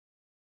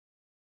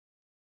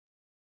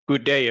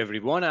Good day,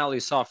 everyone. Ali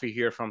Safi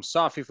here from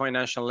Safi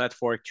Financial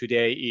Network.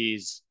 Today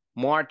is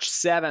March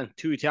 7th,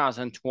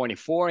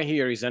 2024.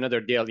 Here is another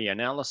daily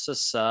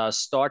analysis,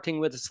 starting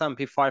with the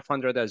S&P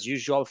 500 as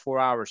usual, 4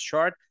 hours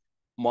chart.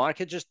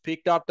 Market just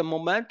picked up the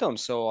momentum.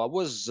 So I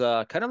was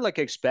kind of like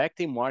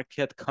expecting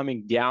market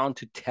coming down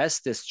to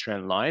test this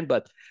trend line,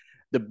 but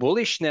the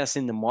bullishness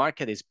in the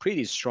market is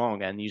pretty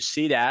strong. And you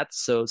see that.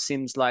 So it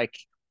seems like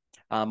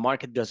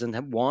market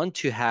doesn't want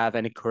to have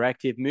any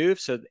corrective move.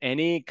 So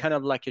any kind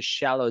of like a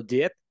shallow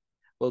dip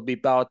will be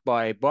bought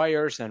by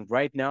buyers. And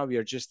right now we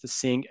are just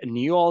seeing a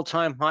new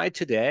all-time high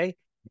today.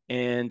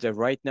 And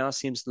right now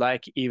seems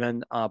like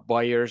even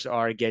buyers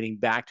are getting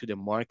back to the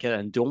market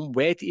and don't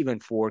wait even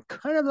for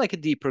kind of like a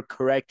deeper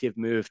corrective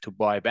move to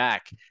buy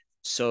back.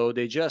 So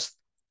they just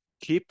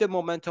keep the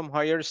momentum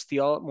higher.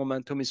 Still,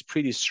 momentum is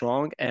pretty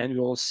strong, and we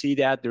will see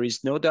that there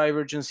is no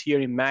divergence here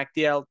in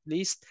MACD at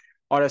least.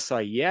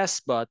 RSI,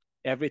 yes, but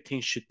everything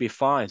should be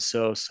fine.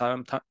 So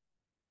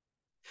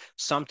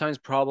sometimes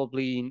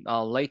probably in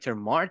later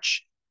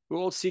March, we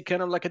will see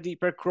kind of like a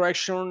deeper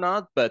correction or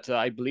not. But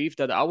I believe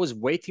that I was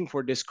waiting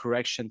for this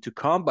correction to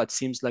come, but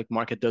seems like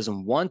market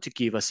doesn't want to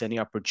give us any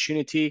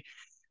opportunity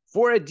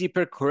for a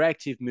deeper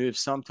corrective move,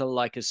 something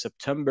like a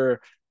September.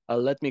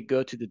 Let me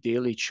go to the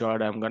daily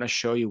chart. I'm going to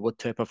show you what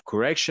type of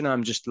correction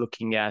I'm just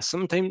looking at.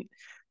 Something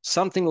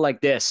like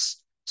this.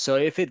 So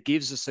if it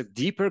gives us a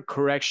deeper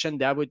correction,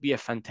 that would be a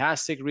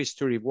fantastic risk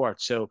to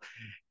reward. So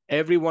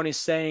everyone is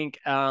saying,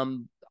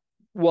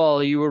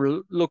 well, you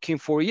were looking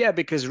for, yeah,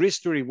 because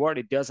risk to reward,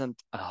 it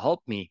doesn't help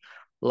me.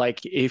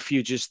 Like if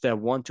you just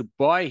want to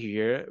buy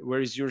here,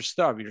 where is your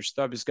stop? Your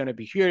stop is going to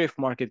be here if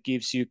market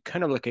gives you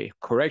kind of like a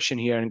correction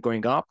here and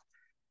going up.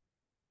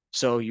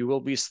 So you will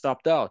be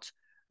stopped out.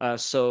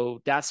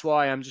 So that's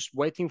why I'm just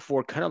waiting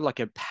for kind of like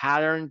a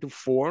pattern to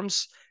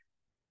forms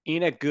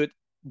in a good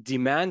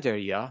demand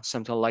area,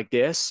 something like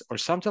this, or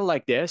something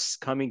like this,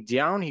 coming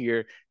down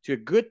here to a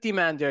good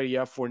demand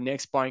area for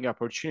next buying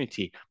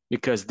opportunity,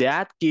 because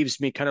that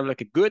gives me kind of like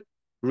a good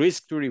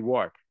risk to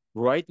reward.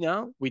 Right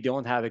now, we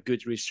don't have a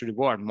good risk to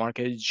reward.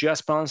 Market is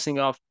just bouncing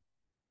off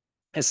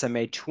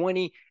SMA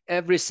 20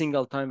 every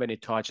single time when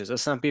it touches.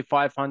 S&P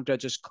 500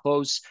 just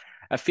closed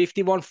at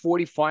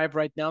 51.45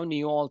 right now,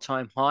 new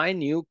all-time high,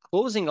 new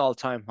closing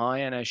all-time high,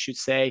 and I should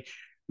say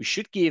we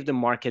should give the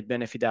market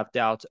benefit of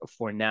doubt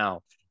for now.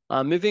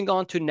 Moving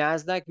on to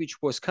Nasdaq,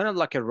 which was kind of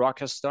like a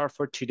rocket star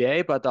for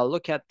today, but I'll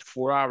look at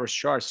 4 hours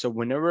chart. So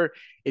whenever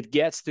it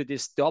gets to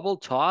this double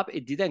top,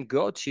 it didn't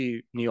go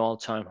to new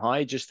all-time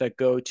high, just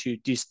go to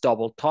this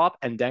double top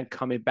and then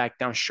coming back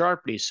down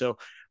sharply. So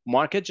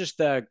market just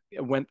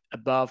went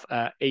above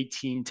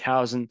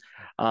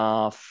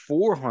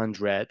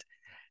 18,400,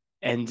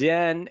 and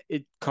then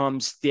it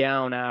comes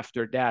down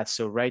after that.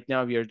 So right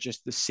now we are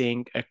just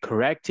seeing a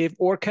corrective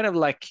or kind of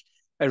like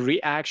a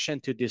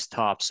reaction to this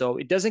top. So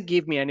it doesn't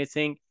give me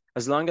anything.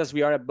 As long as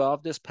we are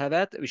above this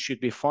pivot, we should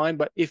be fine.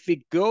 But if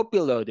we go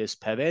below this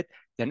pivot,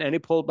 then any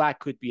pullback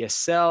could be a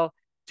sell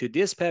to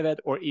this pivot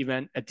or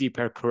even a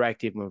deeper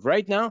corrective move.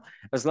 Right now,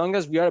 as long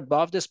as we are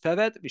above this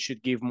pivot, we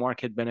should give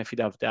market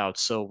benefit of doubt.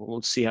 So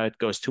we'll see how it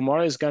goes.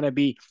 Tomorrow is going to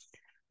be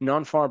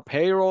non-farm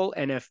payroll,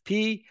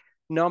 NFP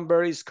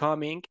number is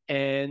coming,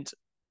 and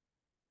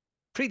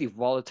pretty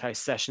volatile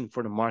session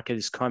for the market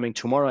is coming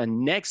tomorrow.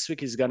 And next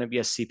week is going to be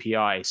a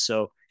CPI.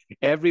 So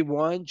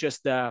everyone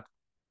just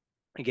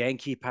again,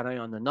 keep an eye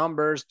on the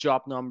numbers.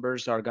 Job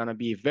numbers are going to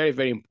be very,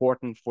 very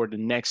important for the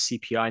next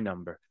CPI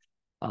number.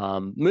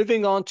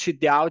 Moving on to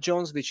Dow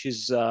Jones, which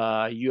is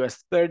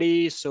US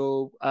 30.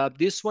 So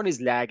this one is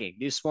lagging.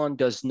 This one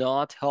does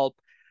not help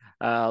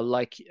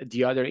like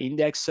the other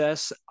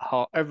indexes.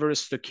 However,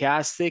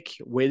 stochastic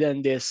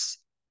within this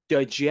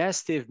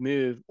digestive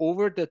move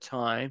over the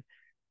time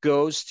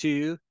goes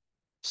to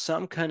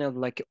some kind of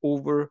like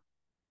oversold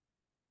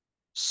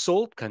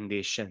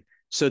condition.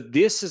 So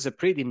this is a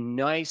pretty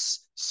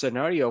nice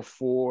scenario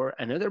for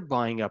another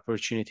buying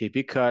opportunity,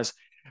 because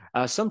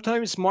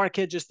sometimes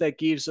market just that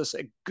gives us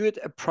a good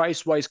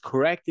price-wise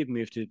corrective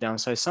move to the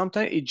downside.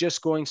 Sometimes it's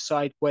just going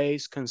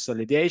sideways,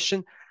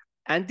 consolidation.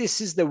 And this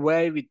is the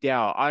way with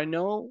Dow. I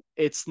know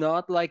it's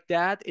not like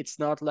that. It's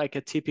not like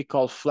a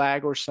typical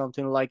flag or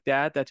something like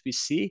that that we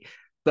see,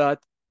 but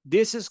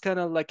this is kind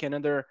of like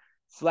another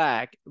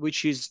flag,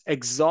 which is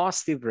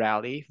exhaustive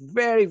rally,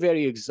 very,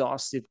 very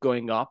exhaustive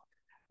going up.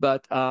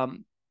 But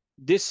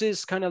this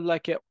is kind of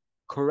like a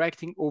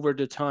correcting over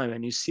the time.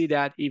 And you see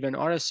that even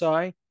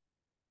RSI,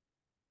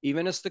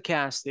 even a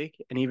stochastic,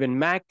 and even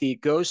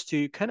MACD goes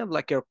to kind of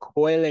like a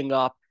coiling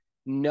up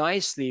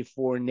nicely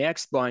for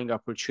next buying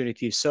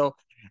opportunity. So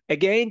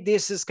again,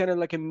 this is kind of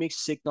like a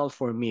mixed signal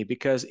for me,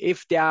 because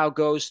if Dow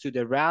goes to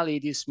the rally,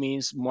 this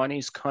means money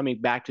is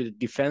coming back to the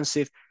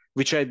defensive,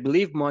 which I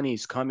believe money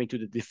is coming to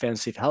the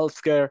defensive.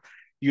 Healthcare,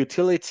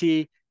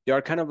 utility, they are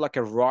kind of like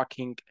a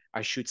rocking,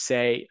 I should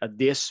say,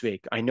 this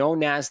week. I know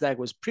Nasdaq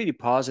was pretty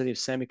positive,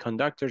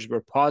 semiconductors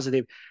were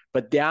positive,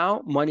 but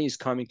Dow, money is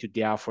coming to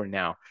Dow for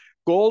now.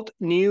 Gold,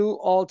 new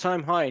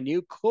all-time high,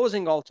 new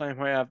closing all-time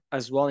high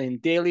as well in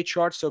daily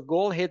chart. So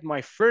gold hit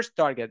my first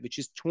target, which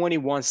is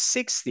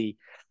 2160.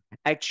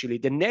 Actually,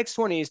 the next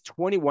one is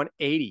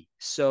 2180.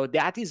 So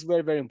that is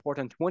very, very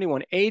important.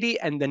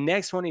 2180. And the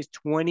next one is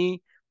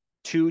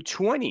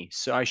 2220.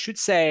 So I should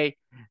say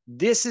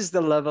this is the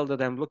level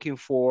that I'm looking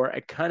for.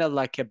 A kind of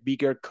like a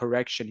bigger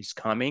correction is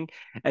coming.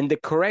 And the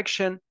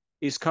correction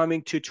is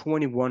coming to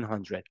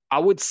 2100. I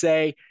would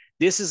say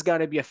this is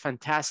going to be a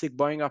fantastic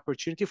buying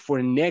opportunity for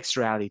the next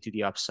rally to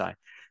the upside.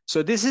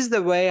 So this is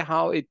the way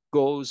how it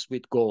goes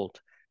with gold.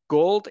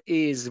 Gold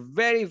is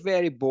very,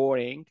 very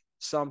boring.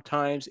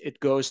 Sometimes it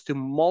goes to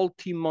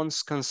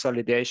multi-months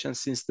consolidation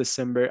since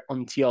December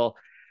until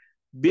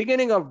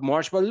beginning of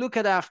March. But look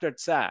at after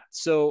that.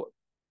 So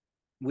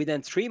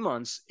within 3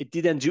 months, it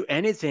didn't do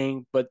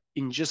anything, but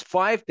in just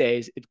 5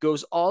 days, it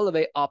goes all the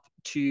way up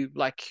to,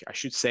 like, I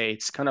should say,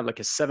 it's kind of like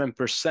a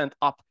 7%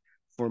 up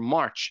for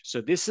March.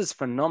 So this is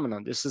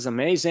phenomenal. This is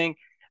amazing.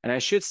 And I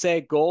should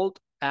say gold,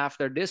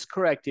 after this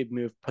corrective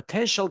move,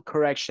 potential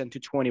correction to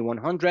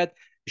 2100,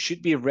 you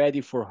should be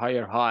ready for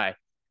higher high.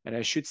 And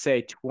I should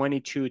say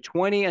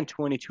 2220 and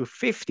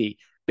 2250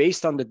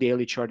 based on the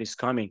daily chart is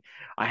coming.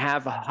 I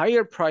have a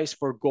higher price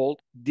for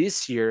gold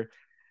this year,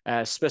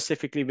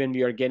 specifically when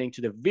we are getting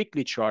to the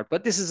weekly chart.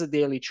 But this is a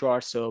daily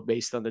chart. So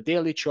based on the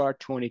daily chart,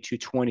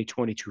 2220,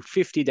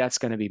 2250, that's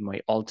going to be my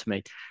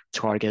ultimate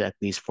target, at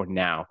least for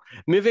now.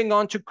 Moving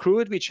on to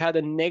crude, which had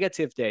a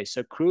negative day.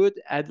 So crude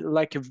had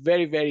like a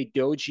very, very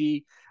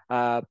doji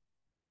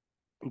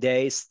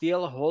day,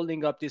 still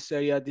holding up this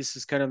area. This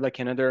is kind of like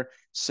another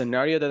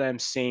scenario that I'm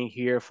seeing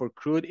here for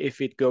crude. If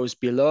it goes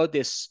below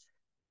these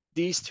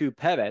two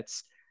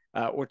pivots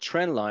or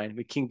trend line,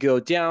 we can go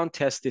down,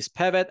 test this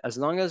pivot. As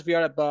long as we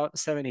are about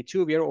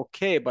 72, we are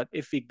okay. But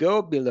if we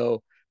go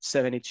below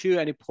 72,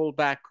 any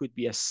pullback could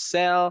be a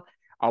sell.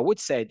 I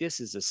would say this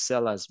is a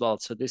sell as well.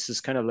 So this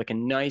is kind of like a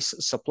nice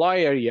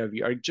supply area.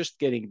 We are just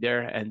getting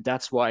there, and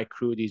that's why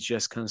crude is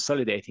just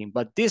consolidating.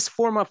 But this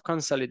form of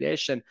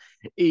consolidation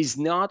is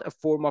not a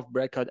form of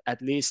breakout,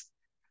 at least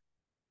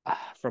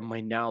from my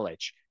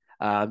knowledge.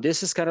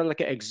 This is kind of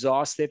like an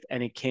exhaustive,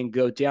 and it can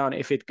go down.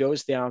 If it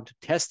goes down to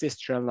test this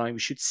trend line, we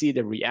should see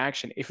the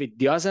reaction. If it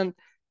doesn't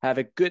have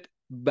a good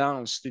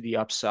bounce to the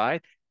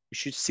upside, we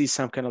should see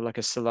some kind of like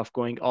a sell-off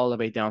going all the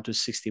way down to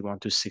 61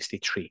 to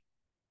 63.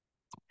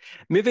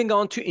 Moving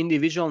on to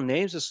individual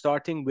names,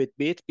 starting with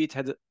BIT. BIT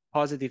had a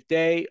positive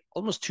day,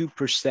 almost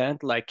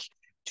 2%, like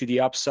to the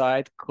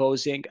upside,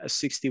 closing a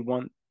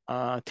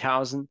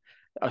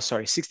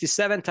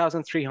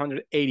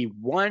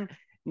 67,381.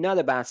 Not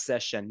a bad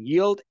session.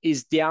 Yield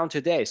is down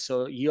today,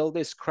 so yield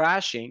is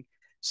crashing.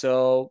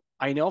 So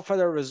I know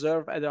Federal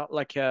Reserve,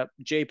 like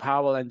Jay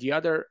Powell and the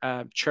other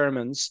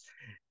chairmans,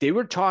 they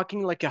were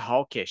talking like a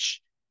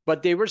hawkish,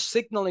 but they were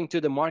signaling to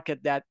the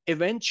market that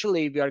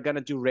eventually we are going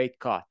to do rate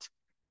cut.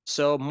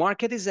 So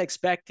market is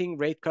expecting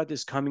rate cut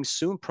is coming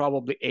soon,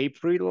 probably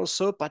April or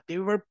so, but they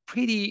were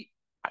pretty,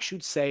 I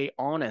should say,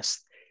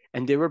 honest,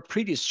 and they were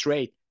pretty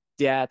straight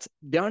that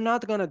they're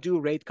not going to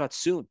do rate cut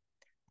soon.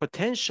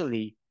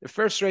 Potentially, the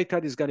first rate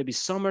cut is going to be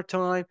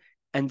summertime,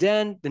 and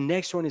then the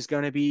next one is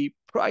going to be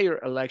prior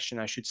election,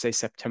 I should say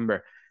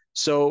September.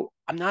 So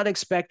I'm not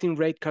expecting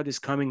rate cut is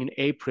coming in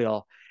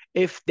April.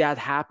 If that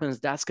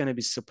happens, that's going to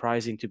be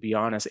surprising, to be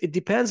honest. It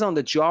depends on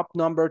the job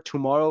number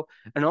tomorrow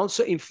and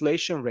also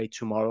inflation rate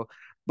tomorrow.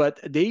 But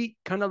they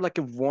kind of like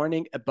a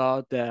warning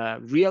about the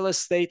real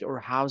estate or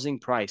housing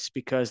price,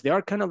 because they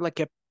are kind of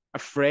like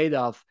afraid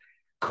of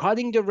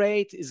cutting the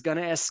rate is going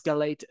to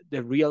escalate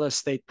the real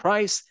estate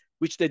price,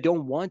 which they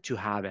don't want to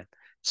have it.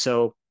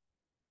 So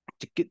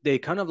they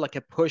kind of like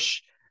a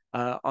push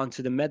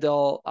onto the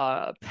metal,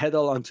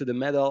 pedal onto the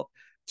metal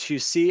to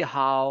see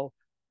how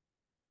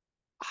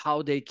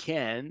they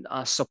can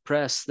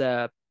suppress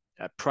the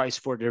price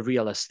for the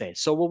real estate.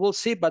 So we will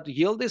see, but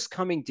yield is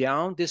coming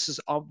down. This is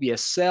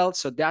obvious sell.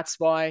 So that's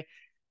why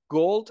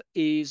gold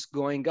is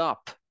going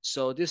up.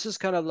 So this is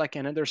kind of like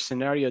another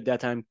scenario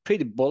that I'm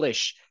pretty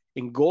bullish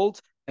in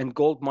gold and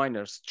gold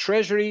miners.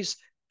 Treasuries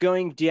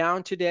going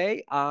down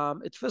today.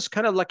 It was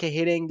kind of like a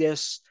hitting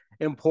this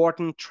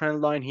important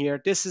trend line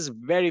here. This is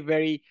very,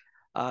 very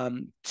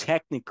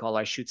technical,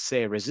 I should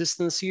say,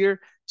 resistance here.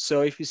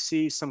 So if you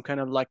see some kind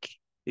of like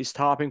this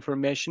top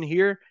information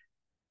here,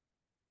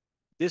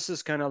 this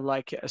is kind of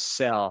like a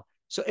sell.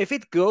 So if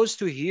it goes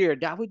to here,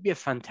 that would be a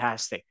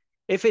fantastic.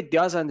 If it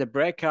does on the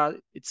breakout,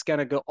 it's going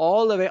to go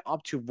all the way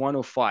up to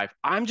 105.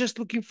 I'm just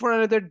looking for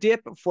another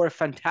dip for a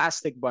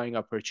fantastic buying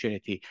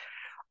opportunity.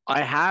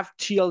 I have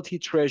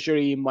TLT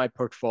Treasury in my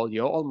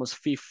portfolio. Almost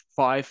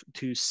 5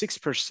 to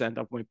 6%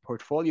 of my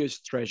portfolio is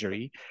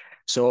Treasury.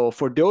 So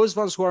for those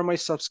ones who are my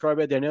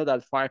subscriber, they know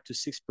that 5 to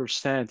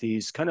 6%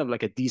 is kind of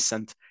like a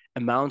decent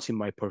amount in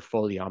my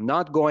portfolio. I'm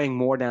not going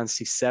more than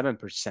 6,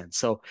 7%.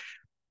 So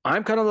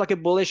I'm kind of like a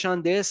bullish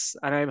on this,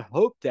 and I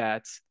hope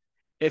that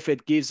if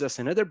it gives us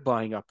another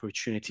buying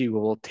opportunity, we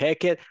will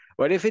take it.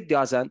 But if it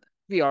doesn't,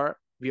 we are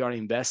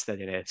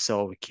invested in it,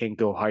 so we can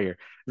go higher.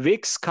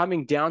 VIX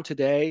coming down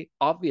today,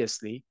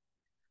 obviously.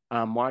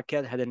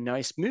 market had a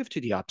nice move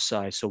to the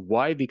upside. So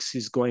why VIX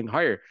is going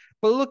higher?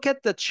 But look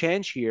at the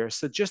change here.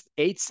 So just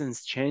 8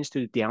 cents change to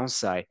the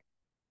downside.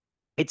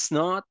 It's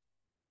not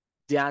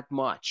that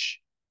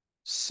much.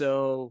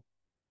 So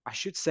I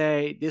should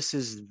say this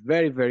is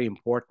very, very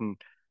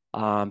important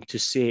to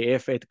see.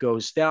 If it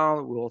goes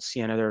down, we'll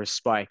see another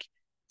spike.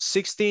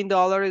 $16,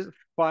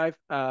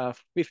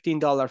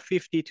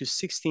 $15.50 to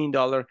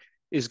 $16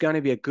 is going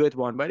to be a good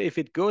one. But if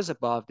it goes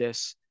above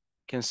this,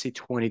 you can see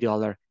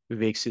 $20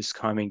 VIX is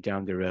coming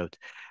down the road.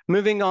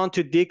 Moving on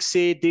to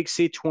Dixie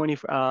 20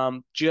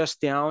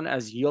 just down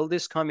as yield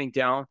is coming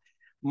down.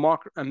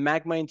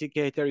 Magma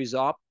indicator is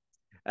up.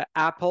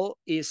 Apple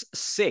is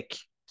sick.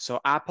 So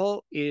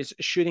Apple is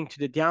shooting to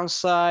the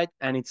downside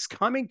and it's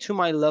coming to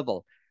my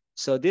level.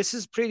 So this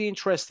is pretty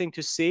interesting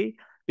to see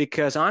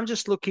because I'm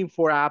just looking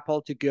for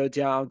Apple to go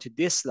down to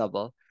this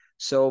level.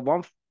 So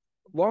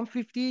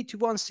 150 to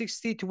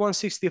 160 to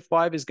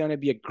 165 is going to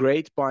be a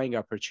great buying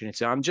opportunity.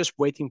 So I'm just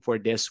waiting for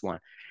this one.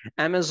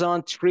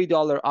 Amazon,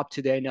 $3 up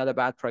today, not a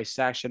bad price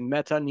action.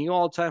 Meta, new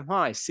all-time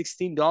high,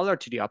 $16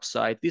 to the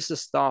upside. This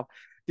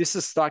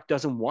stock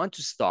doesn't want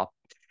to stop.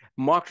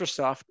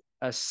 Microsoft,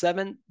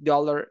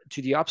 $7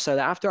 to the upside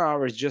after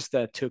hours, just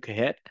took a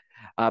hit,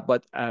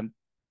 but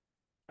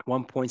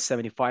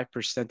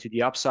 1.75% to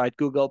the upside.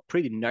 Google,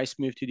 pretty nice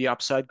move to the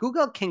upside.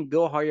 Google can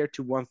go higher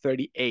to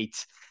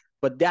 138,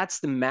 but that's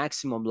the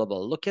maximum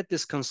level. Look at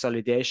this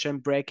consolidation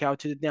breakout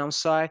to the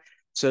downside.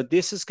 So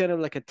this is kind of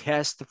like a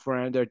test for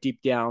another deep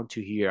down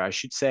to here. I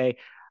should say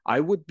I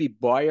would be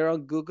buyer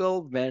on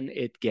Google when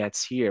it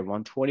gets here,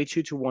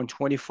 122 to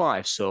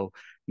 125. So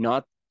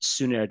not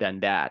sooner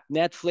than that.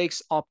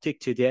 Netflix uptick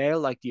today,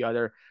 like the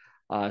other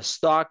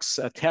stocks.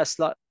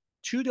 Tesla,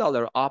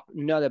 $2 up,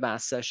 not a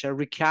bad session.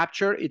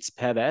 Recapture its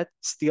pivot,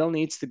 still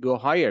needs to go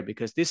higher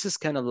because this is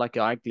kind of like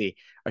ugly,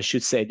 I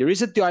should say. There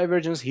is a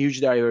divergence, huge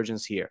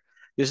divergence here.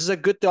 This is a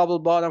good double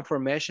bottom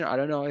formation. I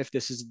don't know if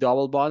this is a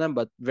double bottom,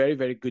 but very,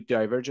 very good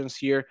divergence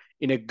here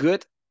in a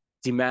good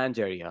demand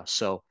area.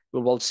 So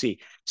we will see.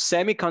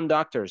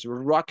 Semiconductors,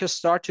 rocket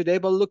start today,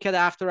 but look at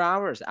after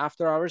hours.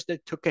 After hours, they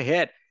took a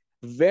hit,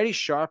 very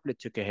sharply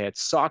took a hit.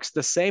 SOX,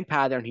 the same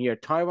pattern here.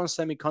 Taiwan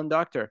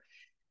Semiconductor,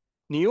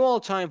 new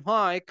all-time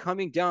high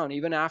coming down.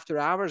 Even after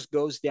hours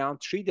goes down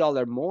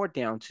 $3 more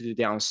down to the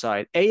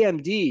downside.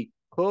 AMD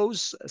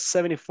close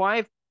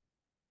 75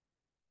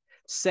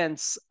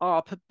 cents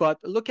up, but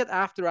look at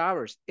after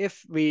hours.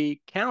 If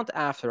we count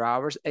after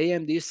hours,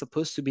 AMD is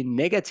supposed to be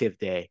negative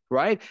day,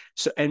 right?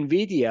 So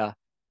NVIDIA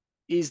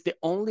is the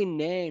only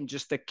name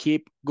just to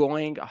keep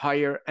going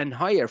higher and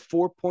higher.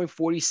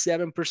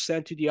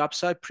 4.47% to the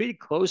upside, pretty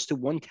close to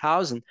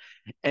 1,000.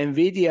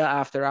 NVIDIA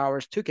after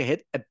hours took a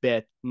hit a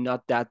bit,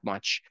 not that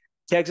much.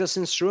 Texas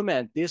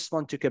Instrument, this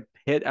one took a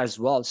hit as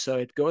well. So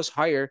it goes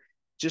higher,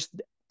 just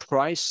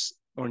price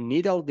or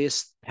needle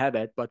this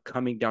pivot, but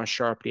coming down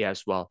sharply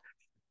as well.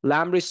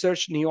 Lam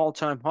Research, new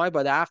all-time high,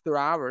 but after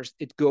hours,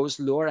 it goes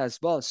lower as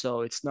well.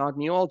 So it's not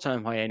new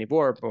all-time high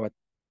anymore, but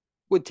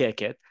would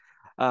take it.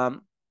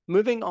 Um,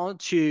 Moving on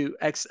to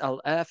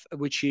XLF,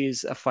 which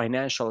is a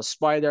financial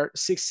spider,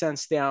 6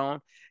 cents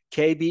down.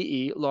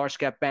 KBE, large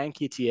cap bank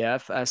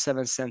ETF,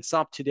 7 cents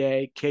up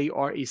today.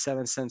 KRE,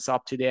 7 cents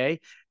up today.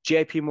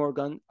 JP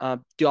Morgan,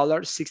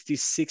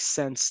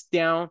 $1.66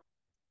 down.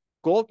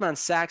 Goldman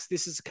Sachs,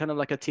 this is kind of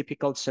like a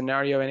typical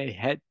scenario, and it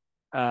had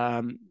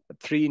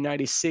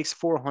 396,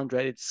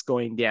 400, it's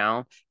going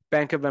down.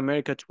 Bank of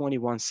America,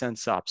 21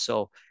 cents up.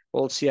 So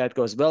we'll see how it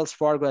goes. Wells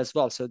Fargo as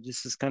well. So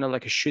this is kind of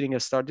like a shooting a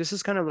star. This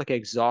is kind of like an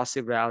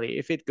exhaustive rally.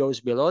 If it goes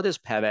below this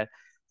pivot,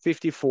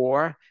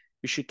 54,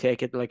 we should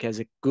take it like as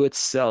a good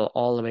sell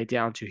all the way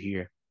down to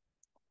here.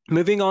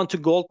 Moving on to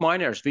gold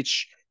miners,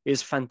 which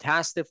is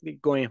fantastically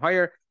going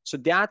higher. So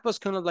that was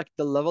kind of like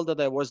the level that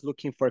I was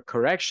looking for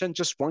correction,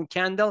 just one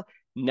candle.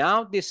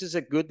 Now this is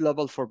a good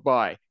level for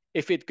buy.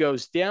 If it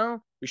goes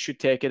down, we should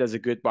take it as a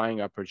good buying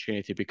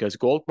opportunity because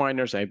gold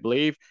miners, I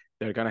believe,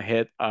 they're going to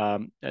hit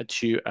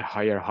to a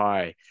higher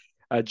high.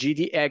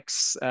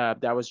 GDX,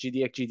 that was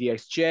GDX,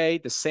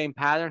 GDXJ, the same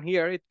pattern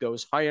here. It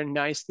goes higher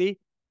nicely,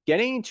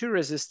 getting into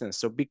resistance.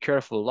 So be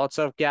careful. Lots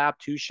of gap,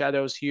 two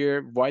shadows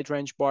here, wide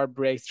range bar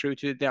breakthrough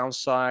to the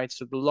downside.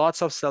 So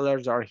lots of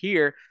sellers are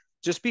here.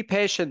 Just be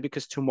patient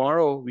because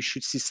tomorrow we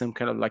should see some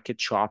kind of like a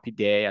choppy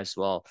day as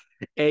well.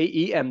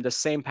 AEM, the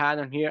same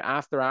pattern here,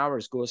 after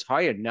hours goes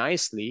higher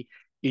nicely.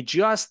 It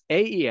just,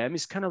 AEM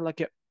is kind of like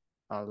a,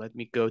 let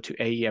me go to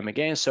AEM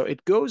again. So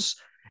it goes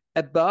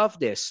above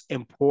this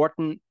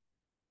important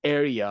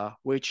area,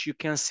 which you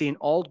can see in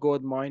all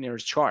gold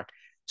miners chart.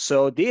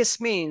 So this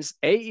means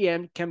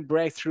AEM can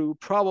break through,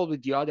 probably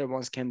the other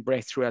ones can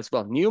break through as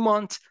well.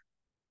 Newmont,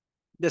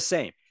 the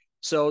same.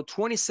 So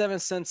 27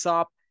 cents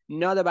up,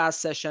 not a bad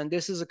session.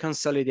 This is a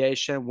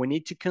consolidation. We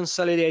need to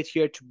consolidate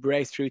here to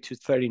break through to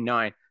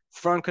 39.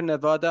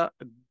 Franco-Nevada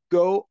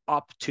go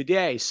up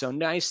today, so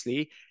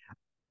nicely,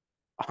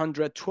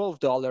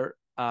 $112.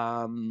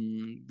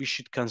 We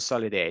should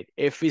consolidate.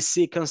 If we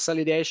see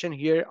consolidation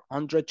here,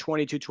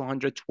 122 to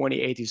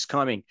 128 is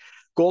coming.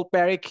 Gold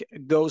barrick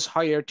goes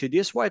higher to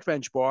this wide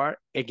range bar.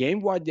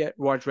 Again,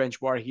 wide range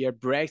bar here,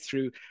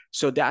 breakthrough.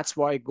 So that's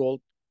why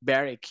gold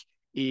barrick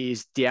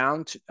is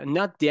down,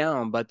 not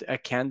down, but a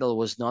candle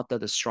was not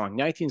that strong.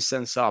 19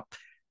 cents up.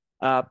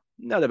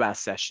 Not a bad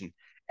session.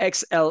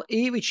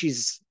 XLE, which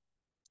is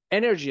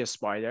energy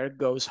spider,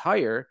 goes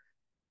higher.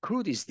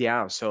 Crude is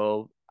down.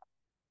 So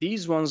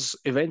these ones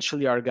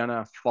eventually are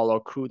gonna follow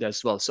crude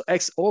as well. So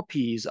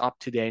XOP is up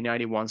today,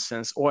 91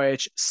 cents.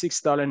 OH,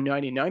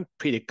 $6.99,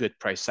 pretty good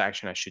price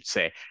action, I should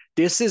say.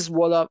 This is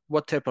what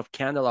type of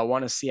candle I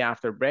want to see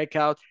after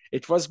breakout.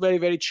 It was very,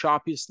 very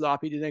choppy,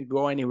 sloppy, didn't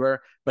go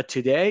anywhere. But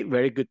today,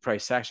 very good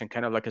price action,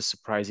 kind of like a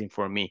surprising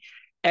for me.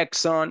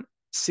 Exxon,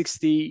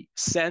 60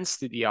 cents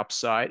to the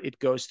upside. It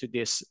goes to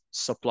this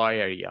supply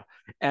area.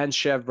 And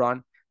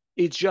Chevron,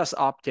 it's just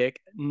uptick,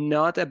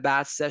 not a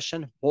bad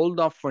session. Hold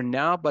off for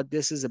now, but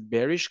this is a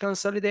bearish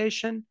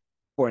consolidation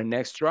for a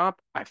next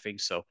drop. I think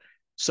so.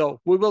 So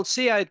we will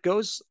see how it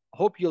goes.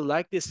 Hope you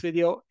like this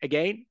video.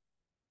 Again,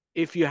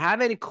 if you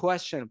have any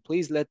question,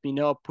 please let me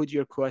know. Put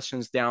your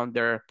questions down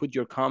there. Put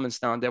your comments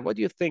down there. What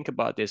do you think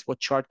about this? What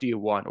chart do you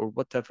want, or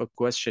what type of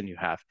question you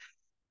have?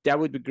 That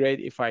would be great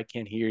if I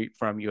can hear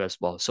from you as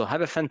well. So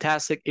have a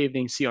fantastic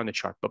evening. See you on the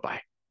chart.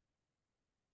 Bye-bye.